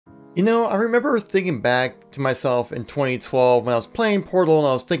You know, I remember thinking back to myself in 2012 when I was playing Portal and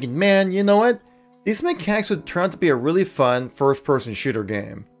I was thinking, man, you know what? These mechanics would turn out to be a really fun first-person shooter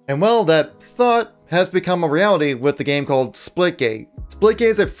game. And well, that thought has become a reality with the game called Splitgate. Splitgate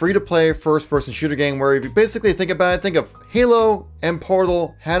is a free-to-play first-person shooter game where if you basically think about it, think of Halo and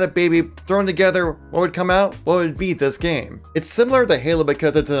Portal had a baby thrown together, what would come out? What would be this game? It's similar to Halo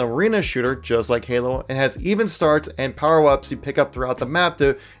because it's an arena shooter just like Halo and has even starts and power-ups you pick up throughout the map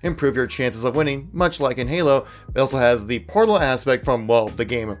to improve your chances of winning, much like in Halo. It also has the Portal aspect from, well, the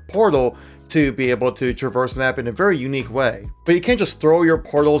game Portal, to be able to traverse the map in a very unique way. But you can't just throw your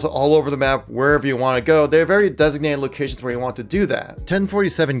portals all over the map wherever you want to go. There are very designated locations where you want to do that.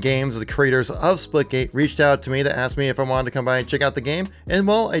 1047 Games, the creators of Splitgate, reached out to me to ask me if I wanted to come by and check out the game, and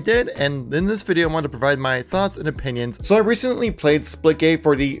well, I did, and in this video I wanted to provide my thoughts and opinions. So I recently played Splitgate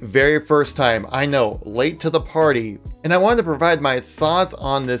for the very first time. I know, late to the party. And I wanted to provide my thoughts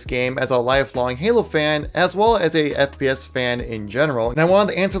on this game as a lifelong Halo fan, as well as a FPS fan in general. And I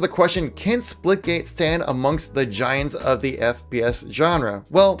wanted to answer the question, can Splitgate stand amongst the giants of the FPS genre?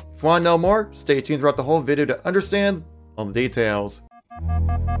 Well, if you want to know more, stay tuned throughout the whole video to understand all the details.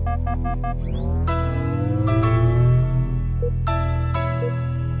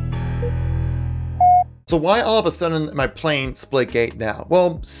 So why all of a sudden am I playing Splitgate now?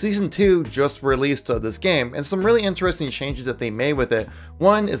 Well, Season 2 just released this game, and some really interesting changes that they made with it.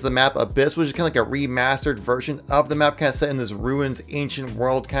 One is the map Abyss, which is kind of like a remastered version of the map, kind of set in this ruins, ancient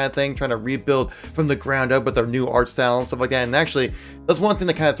world kind of thing, trying to rebuild from the ground up with their new art style and stuff like that. And actually, that's one thing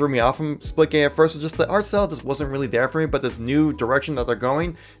that kind of threw me off from Splitgate at first, was just the art style just wasn't really there for me, but this new direction that they're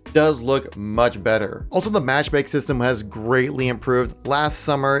going does look much better. Also, the matchmaking system has greatly improved. Last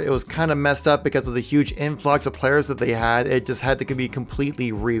summer, it was kind of messed up because of the huge influx of players that they had. It just had to be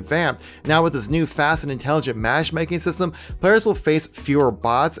completely revamped. Now with this new fast and intelligent matchmaking system, players will face fewer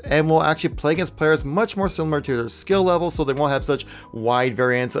bots and will actually play against players much more similar to their skill level, so they won't have such wide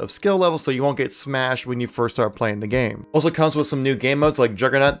variance of skill levels, so you won't get smashed when you first start playing the game. Also comes with some new game modes like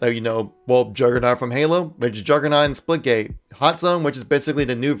Juggernaut, that you know, well, Juggernaut from Halo, which is Juggernaut in Splitgate. Hot Zone, which is basically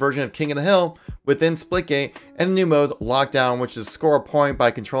the new version of King of the Hill within Splitgate, and a new mode, Lockdown, which is score a point by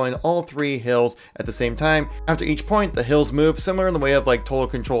controlling all 3 hills at the same time. After each point, the hills move, similar in the way of like Total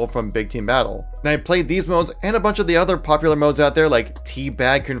Control from Big Team Battle. And I played these modes and a bunch of the other popular modes out there like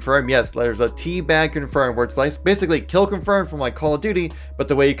Teabag Confirm. Yes, there's a Teabag Confirm where it's like basically kill confirmed from like Call of Duty, but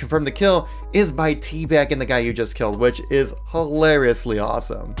the way you confirm the kill is by teabagging the guy you just killed, which is hilariously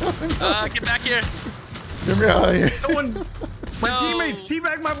awesome. Get back here! Get me out of here. Someone, my teammates,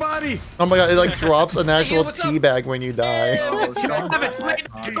 teabag my body. Oh my god, it like drops an actual teabag when you die.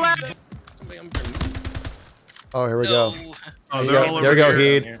 Oh, here we go. Oh, There we go,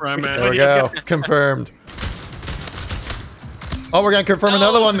 Heed. There we go. Confirmed. Oh, we're gonna confirm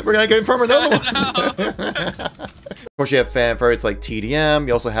another one. We're gonna confirm another one. Of course, you have fan favorites like TDM.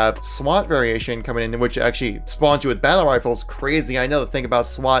 You also have SWAT variation coming in, which actually spawns you with battle rifles. Crazy, I know, to think about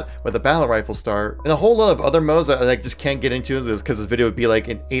SWAT with a battle rifle start. And a whole lot of other modes that I just can't get into because this video would be like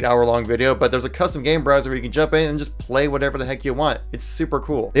an 8-hour-long video. But there's a custom game browser where you can jump in and just play whatever the heck you want. It's super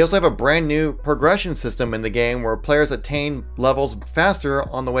cool. They also have a brand new progression system in the game where players attain levels faster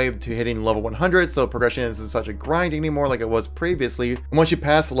on the way to hitting level 100. So progression isn't such a grind anymore like it was previously. And once you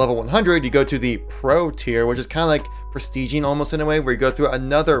pass level 100, you go to the pro tier, which is kind of like prestiging almost in a way, where you go through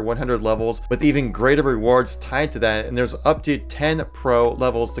another 100 levels with even greater rewards tied to that, and there's up to 10 pro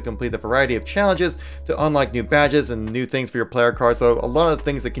levels to complete a variety of challenges to unlock new badges and new things for your player card. So a lot of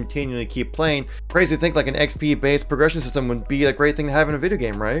things that continually keep playing. Crazy to think like an XP based progression system would be a great thing to have in a video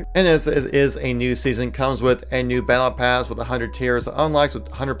game, right? And as is a new season, comes with a new battle pass with 100 tiers of unlocks with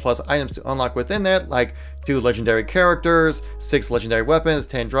 100 plus items to unlock within that, like 2 legendary characters, 6 legendary weapons,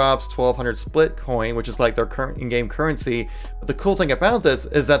 10 drops, 1200 split coin, which is like their current in-game currency. But the cool thing about this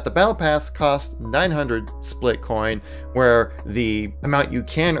is that the battle pass costs 900 split coin, where the amount you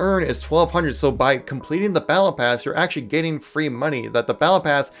can earn is 1200. So by completing the battle pass, you're actually getting free money. That the battle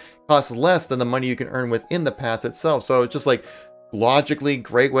pass costs less than the money you can earn within the pass itself. So it's just like logically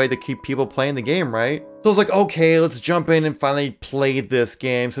great way to keep people playing the game, right? So I was like, okay, let's jump in and finally play this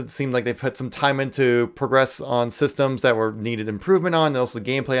game. So it seemed like they've put some time into progress on systems that were needed improvement on, and also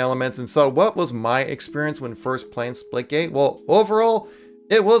gameplay elements. And so what was my experience when first playing Splitgate? Well, overall,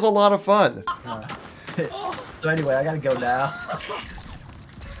 it was a lot of fun. So anyway, I gotta go now.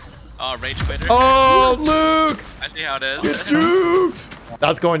 Oh, rage quitter. Oh, Luke! I see how it is. It jukes!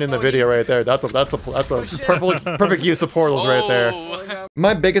 That's going in the video right there. That's a perfect use of portals right there.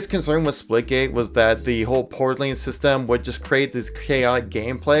 My biggest concern with Splitgate was that the whole portaling system would just create this chaotic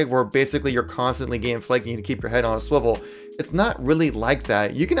gameplay where basically you're constantly game flaking to keep your head on a swivel. it's not really like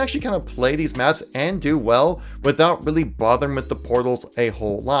that. You can actually kind of play these maps and do well without really bothering with the portals a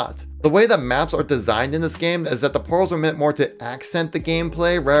whole lot. The way that maps are designed in this game is that the portals are meant more to accent the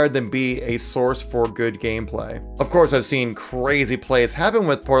gameplay rather than be a source for good gameplay. Of course, I've seen crazy plays happen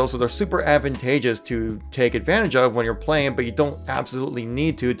with portals, so they're super advantageous to take advantage of when you're playing, but you don't absolutely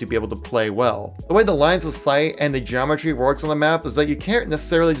need to be able to play well. The way the lines of sight and the geometry works on the map is that you can't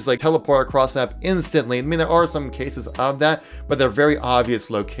necessarily just like teleport across the map instantly. I mean, there are some cases of that, but they're very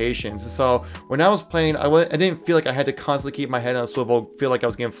obvious locations. So when I was playing, I didn't feel like I had to constantly keep my head on a swivel, feel like I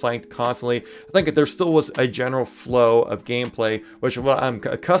was getting flanked constantly. I think there still was a general flow of gameplay, which is what I'm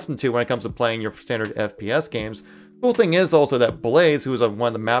accustomed to when it comes to playing your standard FPS games. Cool thing is also that Blaze, who was one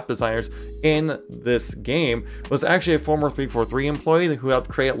of the map designers in this game, was actually a former 343 employee who helped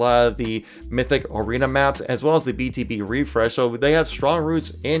create a lot of the Mythic Arena maps as well as the BTB refresh. So they have strong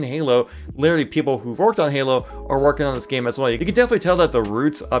roots in Halo. Literally, people who worked on Halo are working on this game as well. You can definitely tell that the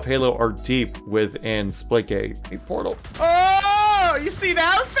roots of Halo are deep within Splitgate. A portal. Oh, you see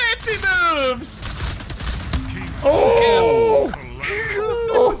those fancy moves? Oh!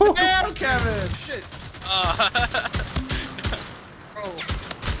 Oh, damn, Kevin. Shit.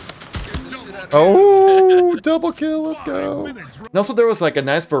 Oh, double kill, let's go. And also there was like a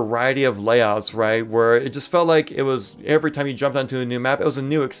nice variety of layouts, right? Where it just felt like it was every time you jumped onto a new map, it was a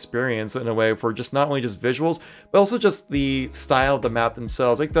new experience in a way for just not only just visuals, but also just the style of the map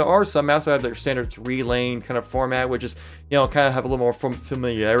themselves. Like there are some maps that have their standard 3-lane kind of format, which is, you know, kind of have a little more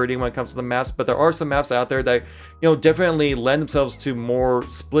familiarity when it comes to the maps, but there are some maps out there that, you know, definitely lend themselves to more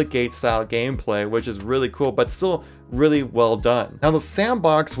Splitgate style gameplay, which is really cool, but still really well done. Now the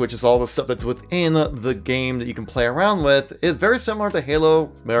sandbox, which is all the stuff that's within the game that you can play around with, is very similar to Halo,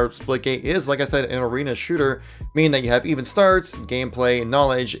 where Splitgate is, like I said, an arena shooter, meaning that you have even starts, gameplay, and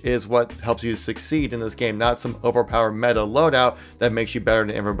knowledge is what helps you succeed in this game, not some overpowered meta loadout that makes you better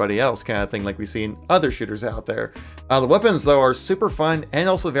than everybody else kind of thing like we see in other shooters out there. The weapons though are super fun and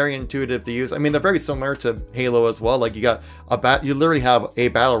also very intuitive to use. I mean, they're very similar to Halo as well. Like you got you literally have a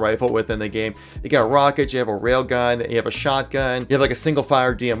battle rifle within the game. You got rockets, you have a railgun, you have a shotgun, you have like a single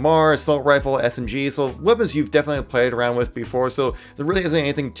fire DMR, assault rifle, SMG. So weapons you've definitely played around with before. So there really isn't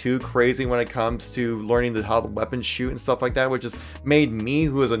anything too crazy when it comes to learning how the weapons shoot and stuff like that, which has made me,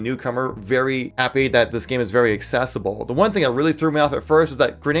 who is a newcomer, very happy that this game is very accessible. The one thing that really threw me off at first is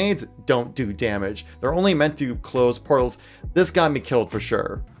that grenades don't do damage. They're only meant to close portals. This got me killed for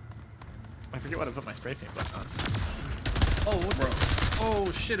sure. I forget what I put my spray paint button on. Oh, bro.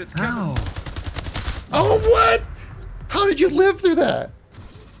 Oh, shit, it's Kevin. Oh, what? How did you live through that?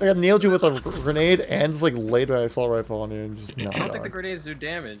 Like I nailed you with a grenade and just like laid my assault rifle on you and just I don't think the grenades do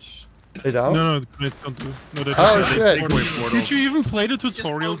damage. They don't? No, the grenades don't do. No, they Oh, don't. shit. Did you even play the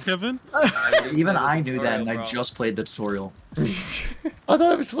tutorial, Kevin? Even I knew that, and I just played the tutorial. I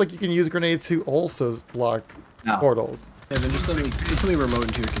thought it was just like you can use grenades to also block portals. Evan, just let me remote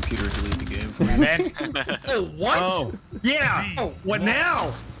into your computer to delete the game for me. Oh, what? Oh, yeah. Oh, what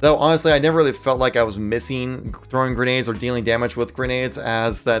now? Though honestly, I never really felt like I was missing throwing grenades or dealing damage with grenades,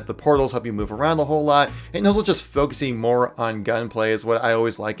 as that the portals help you move around a whole lot, and also just focusing more on gunplay is what I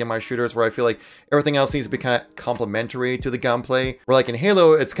always like in my shooters, where I feel like everything else needs to be kind of complementary to the gunplay. Where like in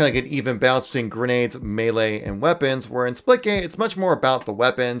Halo, it's kind of an even balance between grenades, melee, and weapons, where in Splitgate, it's much more about the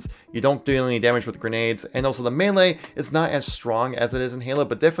weapons. You don't do any damage with grenades, and also the melee is not as strong as it is in Halo,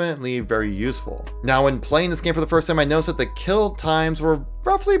 but definitely very useful. Now, when playing this game for the first time, I noticed that the kill times were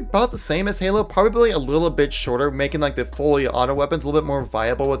roughly about the same as Halo, probably a little bit shorter, making like the fully auto weapons a little bit more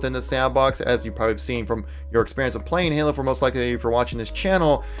viable within the sandbox, as you probably have seen from your experience of playing Halo, for most likely if you're watching this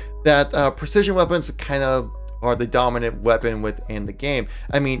channel, that precision weapons kind of are the dominant weapon within the game.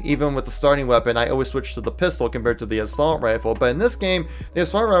 I mean, even with the starting weapon, I always switch to the pistol compared to the assault rifle, but in this game, the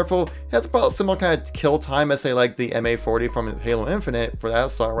assault rifle has about a similar kind of kill time as say like the MA40 from Halo Infinite for that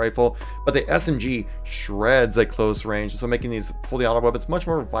assault rifle, but the SMG shreds at close range, so making these fully auto weapons much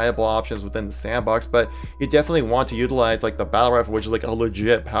more viable options within the sandbox. But you definitely want to utilize like the battle rifle, which is like a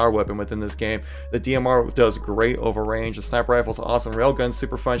legit power weapon within this game. The DMR does great over range, the sniper rifle's awesome, railgun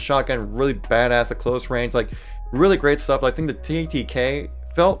super fun, shotgun really badass at close range, like really great stuff. I think the TTK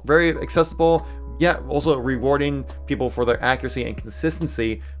felt very accessible, yet also rewarding people for their accuracy and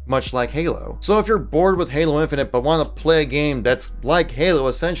consistency, much like Halo. So if you're bored with Halo Infinite but want to play a game that's like Halo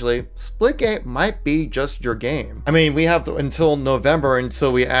essentially, Splitgate might be just your game. I mean, we have until November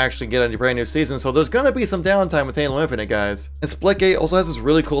until we actually get a brand new season, so there's gonna be some downtime with Halo Infinite, guys. And Splitgate also has this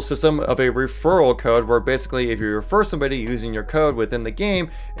really cool system of a referral code, where basically if you refer somebody using your code within the game,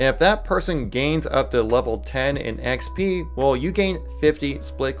 and if that person gains up to level 10 in XP, well, you gain 50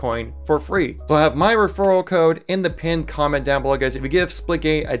 split coin for free. So I have have my referral code in the pinned comment down below, guys. If you give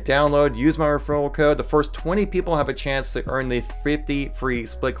Splitgate a download, use my referral code. The first 20 people have a chance to earn the 50 free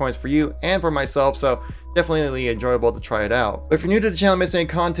split coins for you and for myself. So definitely enjoyable to try it out. But if you're new to the channel, missing any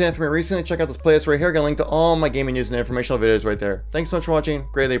content from me recently, check out this playlist right here. I got a link to all my gaming news and informational videos right there. Thanks so much for watching.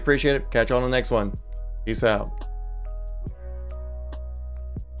 Greatly appreciate it. Catch you on the next one. Peace out.